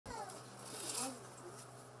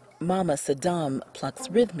Mama Saddam plucks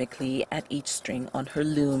rhythmically at each string on her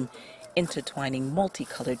loom, intertwining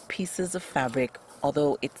multicolored pieces of fabric.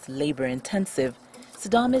 Although it's labor-intensive,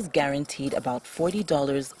 Saddam is guaranteed about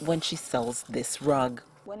 $40 when she sells this rug.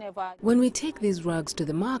 When we take these rugs to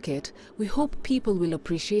the market, we hope people will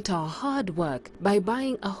appreciate our hard work by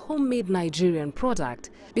buying a homemade Nigerian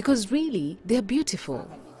product, because really, they're beautiful.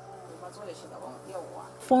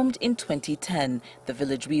 Formed in 2010, the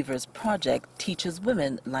Village Weavers Project teaches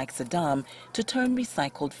women like Saddam to turn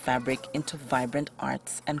recycled fabric into vibrant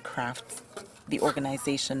arts and crafts. The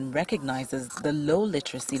organization recognizes the low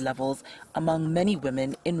literacy levels among many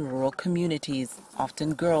women in rural communities.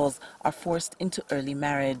 Often girls are forced into early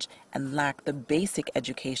marriage and lack the basic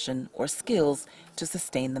education or skills to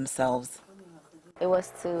sustain themselves. It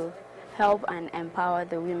was to help and empower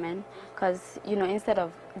the women because, instead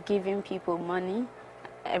of giving people money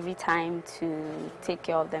every time to take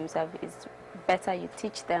care of themselves, it's better you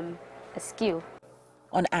teach them a skill.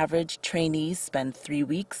 On average, trainees spend 3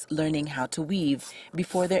 weeks learning how to weave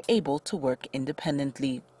before they're able to work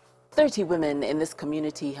independently. 30 women in this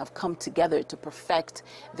community have come together to perfect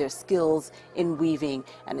their skills in weaving,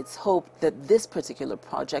 and it's hoped that this particular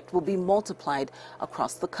project will be multiplied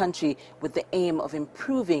across the country with the aim of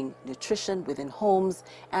improving nutrition within homes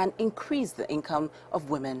and increase the income of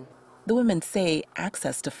women. The women say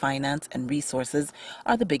access to finance and resources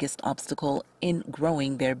are the biggest obstacle in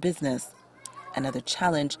growing their business. Another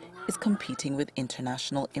challenge is competing with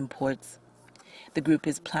international imports. The group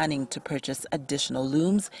is planning to purchase additional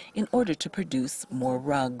looms in order to produce more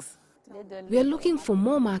rugs. We are looking for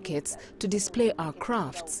more markets to display our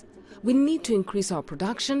crafts. We need to increase our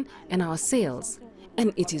production and our sales,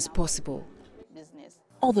 and it is possible.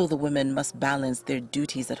 Although the women must balance their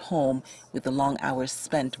duties at home with the long hours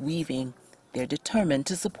spent weaving, they're determined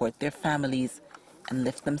to support their families and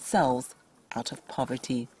lift themselves out of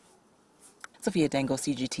poverty. Sophia Adengo,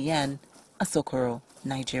 CGTN, Asokoro,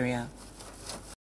 Nigeria.